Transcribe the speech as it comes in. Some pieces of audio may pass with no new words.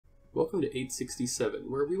Welcome to 867,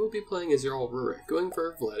 where we will be playing as Jarl Rurik, going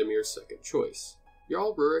for Vladimir's second choice.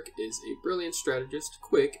 Jarl Rurik is a brilliant strategist,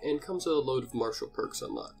 quick, and comes with a load of martial perks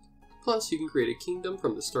unlocked. Plus, you can create a kingdom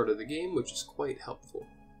from the start of the game, which is quite helpful.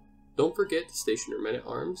 Don't forget to station your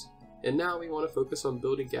men-at-arms, and now we want to focus on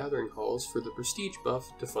building gathering halls for the prestige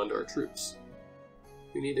buff to fund our troops.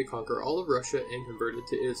 We need to conquer all of Russia and convert it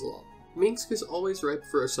to Islam. Minsk is always ripe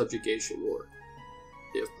for a subjugation war.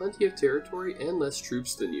 They have plenty of territory and less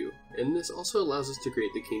troops than you, and this also allows us to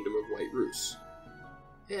create the Kingdom of White Rus.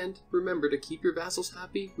 And remember to keep your vassals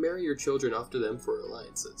happy, marry your children off to them for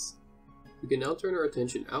alliances. We can now turn our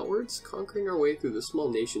attention outwards, conquering our way through the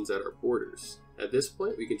small nations at our borders. At this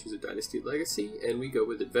point, we can choose a dynasty legacy, and we go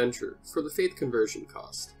with adventure for the faith conversion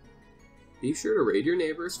cost. Be sure to raid your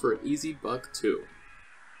neighbors for an easy buck too.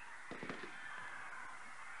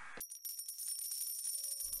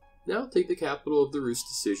 Now take the capital of the Rus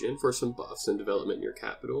decision for some buffs and development in your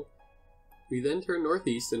capital. We then turn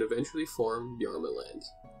northeast and eventually form Yarmaland.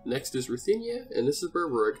 Next is Ruthenia, and this is where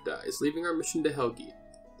Rurik dies, leaving our mission to Helgi.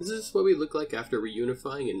 This is what we look like after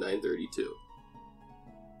reunifying in 932.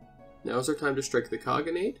 Now is our time to strike the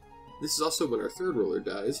Khaganate. This is also when our third ruler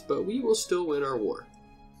dies, but we will still win our war.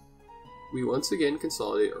 We once again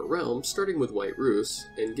consolidate our realm, starting with White Rus,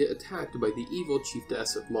 and get attacked by the evil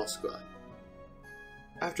chiefess of Moskva.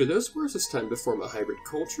 After those wars, it's time to form a hybrid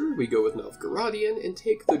culture. We go with Novgorodian and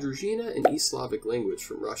take the Druzhina and East Slavic language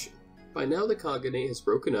from Russian. By now the Khaganate has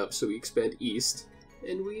broken up, so we expand east,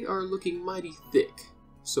 and we are looking mighty thick.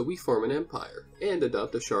 So we form an empire, and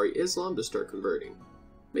adopt Ashari Islam to start converting.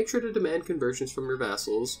 Make sure to demand conversions from your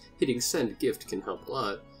vassals. Hitting send gift can help a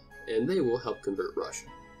lot, and they will help convert Russia.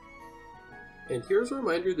 And here's a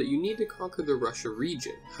reminder that you need to conquer the Russia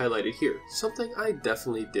region, highlighted here, something I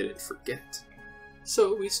definitely didn't forget.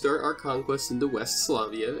 So we start our conquest into West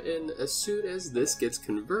Slavia, and as soon as this gets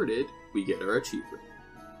converted, we get our achievement.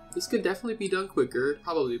 This could definitely be done quicker,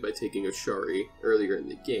 probably by taking Ashari earlier in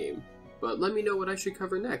the game, but let me know what I should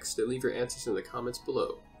cover next and leave your answers in the comments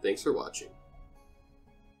below. Thanks for watching.